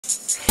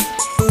This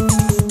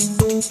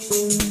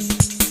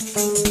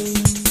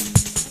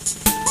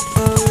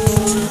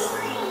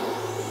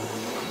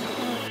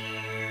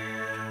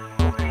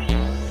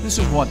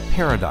is what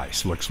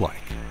paradise looks like,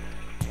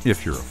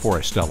 if you're a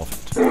forest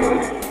elephant.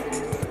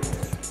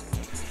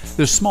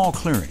 This small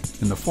clearing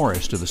in the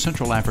forest of the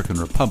Central African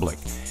Republic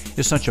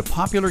is such a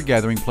popular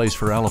gathering place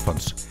for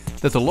elephants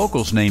that the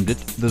locals named it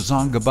the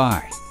Dzanga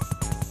Bai,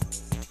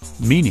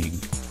 meaning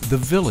the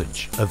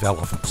village of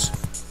elephants.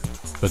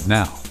 But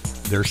now,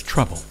 there's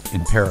trouble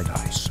in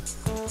paradise.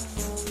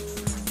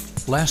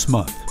 Last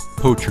month,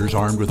 poachers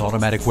armed with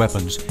automatic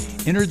weapons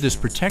entered this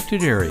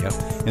protected area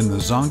in the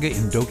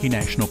Dzanga-Ndoki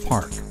National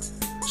Park,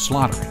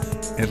 slaughtering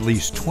at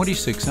least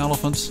 26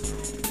 elephants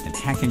and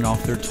hacking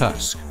off their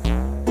tusks.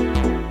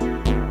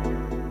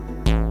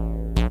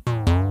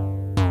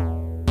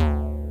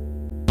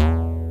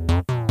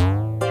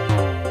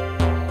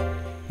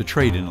 The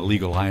trade in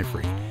illegal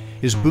ivory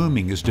is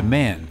booming as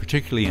demand,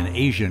 particularly in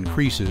Asia,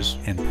 increases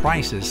and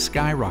prices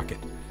skyrocket.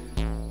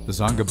 The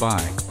Dzanga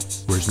Bai,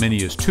 where as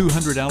many as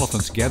 200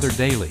 elephants gather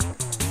daily,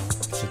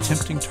 is a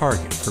tempting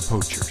target for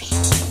poachers.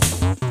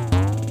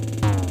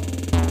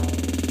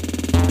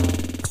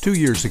 2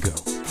 years ago,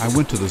 I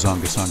went to the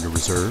Dzanga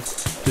Reserve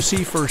to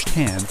see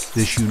firsthand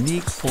this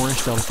unique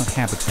forest elephant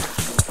habitat.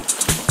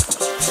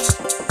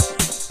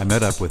 I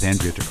met up with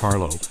Andrea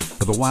DiCarlo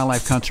of the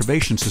Wildlife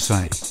Conservation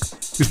Society,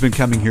 who's been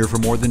coming here for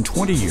more than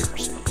 20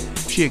 years.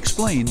 She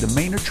explained the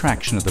main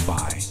attraction of the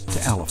Bai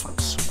to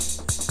elephants.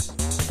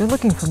 They're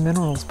looking for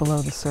minerals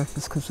below the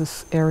surface because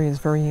this area is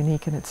very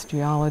unique in its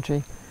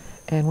geology.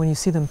 And when you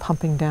see them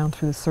pumping down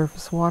through the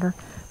surface water,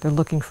 they're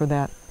looking for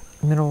that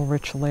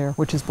mineral-rich layer,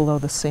 which is below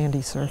the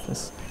sandy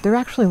surface. They're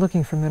actually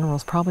looking for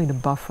minerals probably to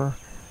buffer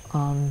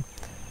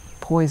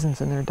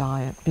poisons in their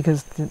diet,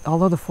 because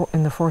although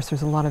in the forest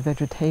there's a lot of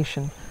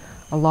vegetation,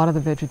 a lot of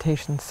the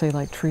vegetation, say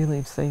like tree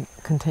leaves, they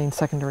contain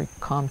secondary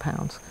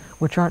compounds,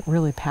 which aren't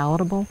really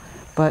palatable,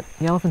 but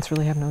the elephants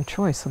really have no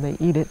choice, so they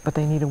eat it, but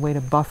they need a way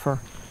to buffer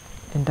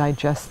and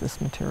digest this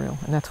material,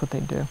 and that's what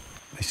they do.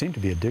 They seem to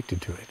be addicted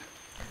to it.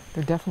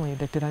 They're definitely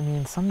addicted. I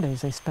mean, some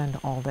days they spend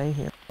all day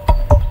here.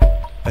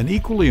 An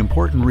equally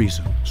important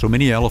reason so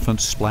many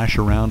elephants splash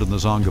around in the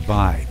Dzanga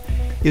Bai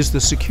is the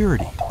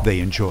security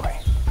they enjoy.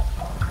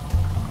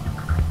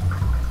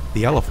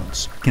 The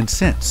elephants can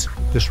sense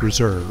this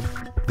reserve,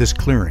 this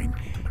clearing,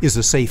 is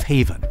a safe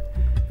haven.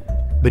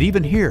 But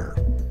even here,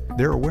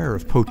 they're aware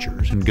of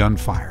poachers and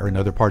gunfire in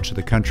other parts of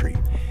the country.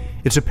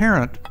 It's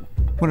apparent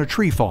when a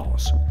tree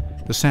falls.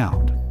 The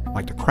sound,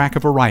 like the crack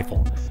of a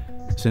rifle,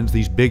 sends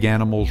these big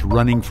animals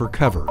running for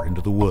cover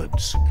into the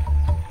woods.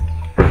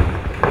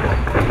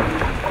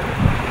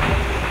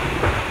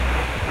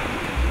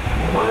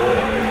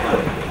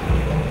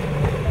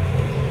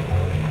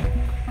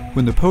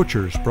 When the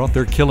poachers brought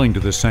their killing to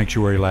this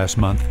sanctuary last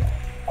month,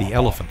 the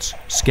elephants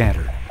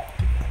scattered.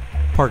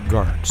 Park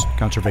guards,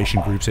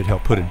 conservation groups had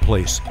helped put in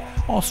place,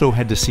 also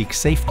had to seek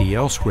safety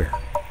elsewhere.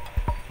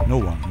 No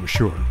one was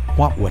sure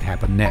what would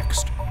happen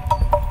next.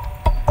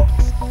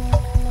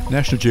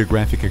 National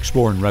Geographic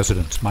explorer in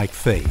residence Mike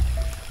Fay,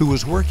 who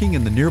was working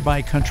in the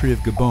nearby country of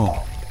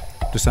Gabon,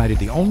 decided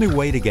the only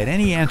way to get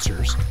any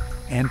answers,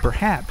 and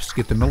perhaps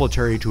get the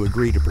military to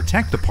agree to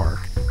protect the park,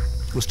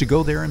 was to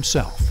go there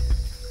himself.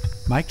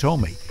 Mike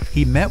told me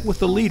he met with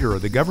the leader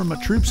of the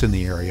government troops in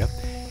the area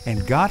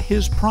and got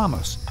his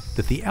promise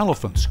that the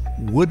elephants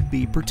would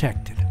be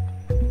protected.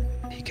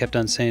 He kept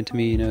on saying to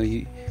me, you know,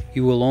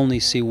 you will only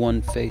see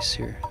one face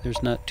here.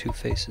 There's not two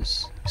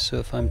faces. So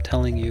if I'm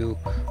telling you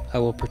I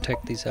will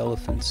protect these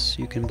elephants,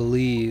 you can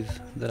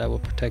believe that I will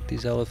protect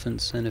these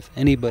elephants. And if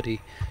anybody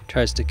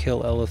tries to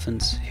kill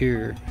elephants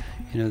here,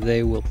 you know,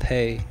 they will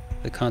pay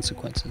the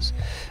consequences.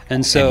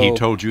 And so he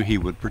told you he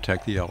would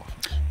protect the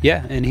elephants.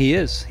 Yeah, and he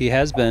is. He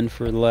has been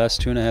for the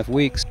last 2.5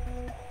 weeks.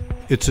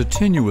 It's a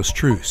tenuous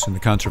truce in the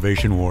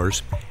conservation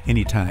wars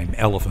anytime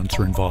elephants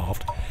are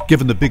involved,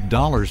 given the big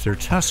dollars their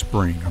tusks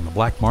bring on the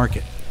black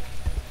market.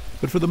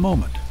 But for the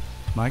moment,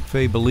 Mike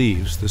Fay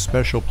believes the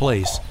special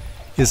place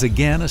is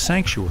again a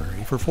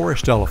sanctuary for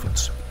forest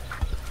elephants.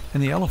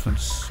 And the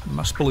elephants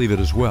must believe it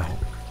as well,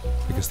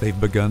 because they've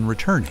begun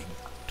returning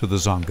to the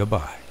Dzanga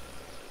Bai.